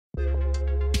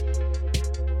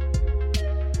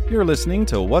You're listening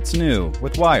to What's New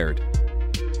with Wired.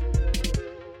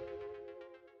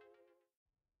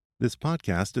 This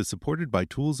podcast is supported by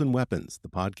Tools and Weapons, the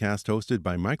podcast hosted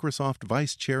by Microsoft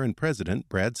Vice Chair and President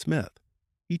Brad Smith.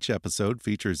 Each episode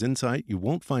features insight you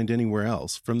won't find anywhere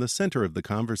else from the center of the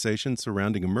conversation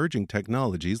surrounding emerging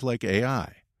technologies like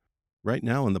AI. Right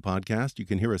now in the podcast, you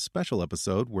can hear a special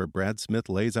episode where Brad Smith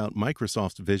lays out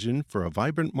Microsoft's vision for a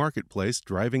vibrant marketplace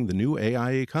driving the new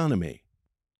AI economy.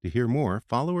 To hear more,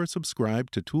 follow or subscribe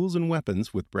to Tools and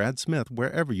Weapons with Brad Smith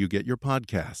wherever you get your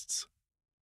podcasts.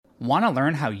 Want to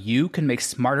learn how you can make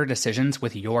smarter decisions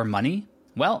with your money?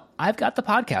 Well, I've got the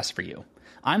podcast for you.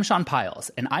 I'm Sean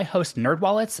Piles, and I host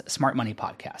NerdWallet's Smart Money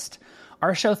Podcast.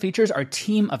 Our show features our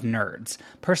team of nerds,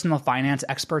 personal finance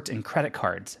experts in credit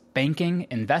cards, banking,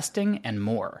 investing, and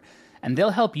more. And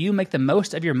they'll help you make the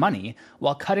most of your money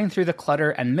while cutting through the clutter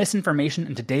and misinformation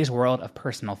in today's world of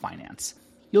personal finance.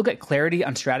 You'll get clarity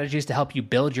on strategies to help you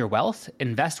build your wealth,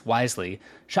 invest wisely,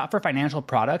 shop for financial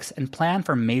products, and plan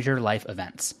for major life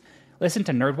events. Listen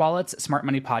to NerdWallet's Smart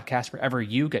Money Podcast wherever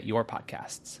you get your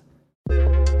podcasts.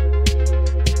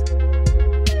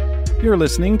 You're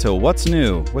listening to What's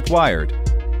New with Wired.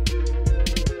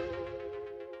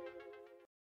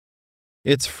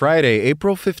 It's Friday,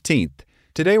 April 15th.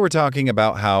 Today we're talking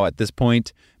about how, at this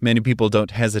point, many people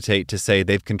don't hesitate to say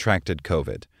they've contracted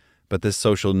COVID. But this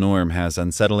social norm has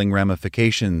unsettling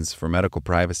ramifications for medical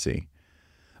privacy.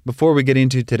 Before we get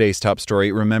into today's top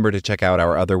story, remember to check out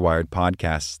our other Wired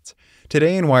podcasts.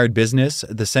 Today in Wired Business,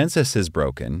 the census is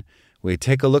broken. We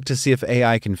take a look to see if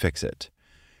AI can fix it.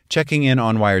 Checking in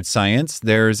on Wired Science,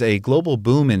 there's a global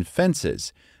boom in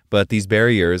fences, but these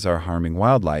barriers are harming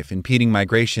wildlife, impeding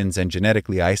migrations and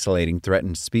genetically isolating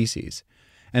threatened species.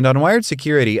 And on Wired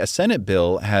Security, a Senate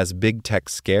bill has big tech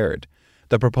scared.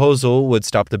 The proposal would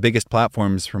stop the biggest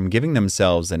platforms from giving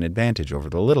themselves an advantage over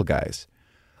the little guys.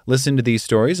 Listen to these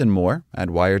stories and more at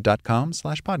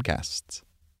wired.com/podcasts.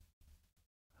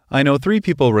 I know 3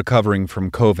 people recovering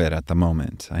from COVID at the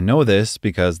moment. I know this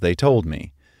because they told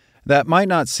me. That might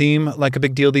not seem like a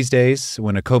big deal these days,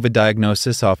 when a COVID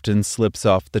diagnosis often slips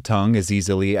off the tongue as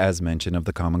easily as mention of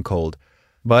the common cold.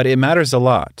 But it matters a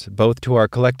lot, both to our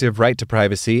collective right to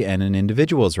privacy and an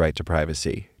individual's right to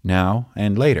privacy, now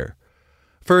and later.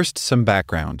 First, some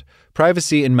background.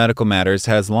 Privacy in medical matters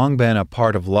has long been a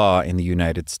part of law in the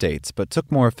United States, but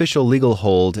took more official legal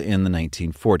hold in the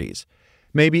 1940s.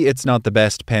 Maybe it's not the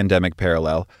best pandemic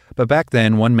parallel, but back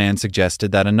then one man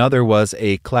suggested that another was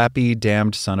a clappy,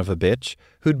 damned son of a bitch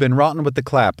who'd been rotten with the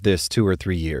clap this 2 or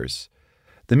 3 years.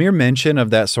 The mere mention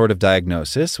of that sort of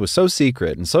diagnosis was so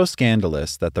secret and so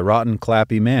scandalous that the rotten,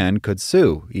 clappy man could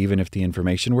sue, even if the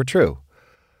information were true.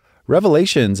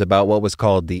 Revelations about what was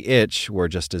called the itch were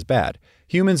just as bad.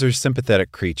 Humans are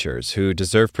sympathetic creatures who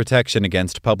deserve protection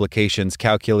against publications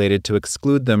calculated to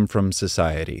exclude them from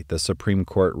society, the Supreme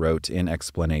Court wrote in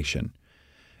explanation.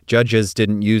 Judges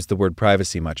didn't use the word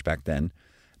privacy much back then.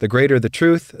 The greater the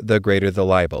truth, the greater the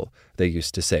libel, they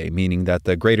used to say, meaning that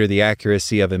the greater the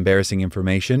accuracy of embarrassing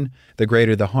information, the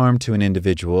greater the harm to an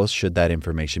individual should that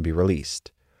information be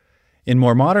released. In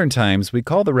more modern times, we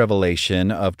call the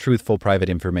revelation of truthful private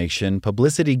information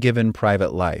publicity given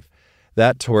private life.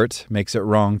 That tort makes it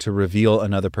wrong to reveal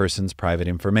another person's private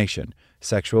information,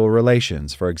 sexual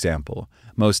relations, for example,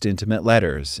 most intimate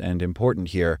letters, and important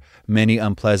here, many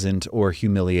unpleasant or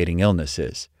humiliating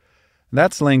illnesses.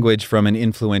 That's language from an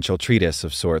influential treatise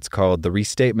of sorts called The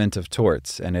Restatement of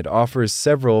Torts, and it offers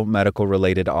several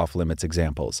medical-related off-limits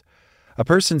examples. A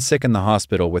person sick in the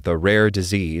hospital with a rare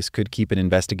disease could keep an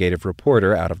investigative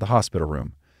reporter out of the hospital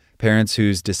room. Parents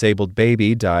whose disabled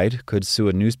baby died could sue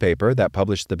a newspaper that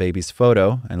published the baby's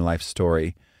photo and life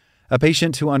story. A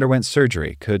patient who underwent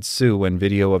surgery could sue when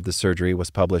video of the surgery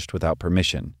was published without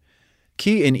permission.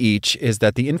 Key in each is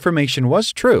that the information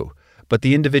was true, but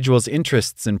the individual's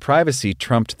interests in privacy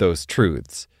trumped those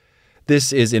truths.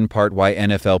 This is in part why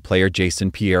NFL player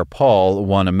Jason Pierre-Paul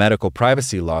won a medical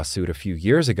privacy lawsuit a few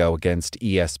years ago against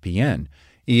ESPN.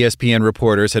 ESPN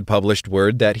reporters had published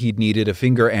word that he'd needed a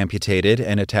finger amputated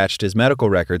and attached his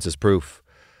medical records as proof.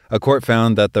 A court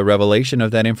found that the revelation of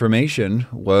that information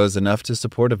was enough to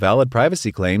support a valid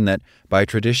privacy claim that, by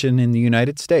tradition in the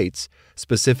United States,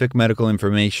 specific medical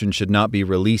information should not be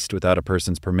released without a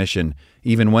person's permission,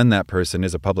 even when that person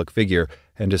is a public figure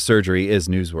and a surgery is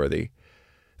newsworthy.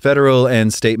 Federal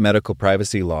and state medical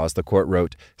privacy laws, the court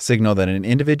wrote, signal that an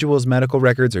individual's medical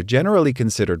records are generally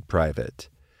considered private.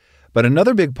 But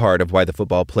another big part of why the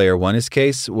football player won his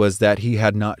case was that he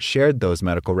had not shared those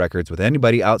medical records with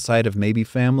anybody outside of maybe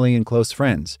family and close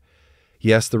friends.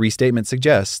 Yes, the restatement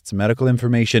suggests medical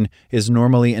information is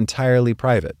normally entirely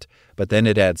private, but then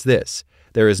it adds this.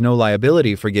 There is no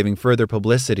liability for giving further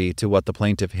publicity to what the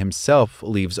plaintiff himself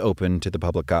leaves open to the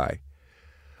public eye.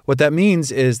 What that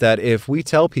means is that if we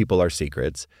tell people our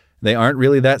secrets, they aren't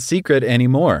really that secret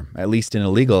anymore, at least in a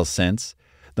legal sense.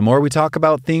 The more we talk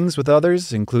about things with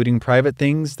others, including private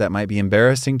things that might be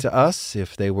embarrassing to us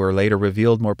if they were later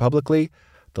revealed more publicly,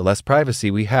 the less privacy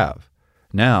we have.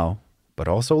 Now, but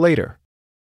also later.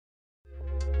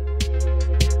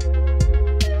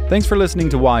 Thanks for listening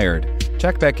to Wired.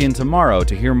 Check back in tomorrow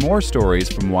to hear more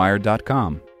stories from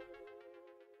Wired.com.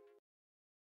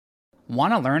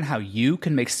 Want to learn how you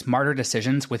can make smarter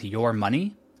decisions with your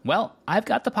money? Well, I've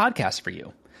got the podcast for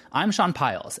you. I'm Sean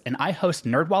Piles, and I host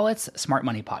NerdWallet's Smart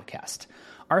Money Podcast.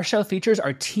 Our show features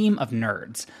our team of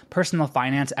nerds, personal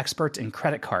finance experts in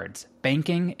credit cards,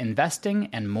 banking, investing,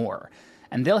 and more.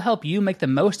 And they'll help you make the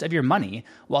most of your money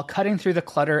while cutting through the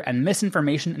clutter and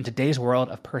misinformation in today's world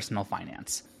of personal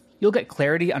finance. You'll get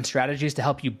clarity on strategies to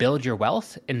help you build your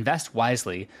wealth, invest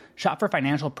wisely, shop for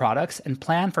financial products, and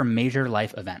plan for major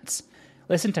life events.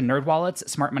 Listen to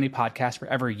NerdWallet's Smart Money Podcast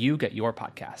wherever you get your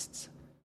podcasts.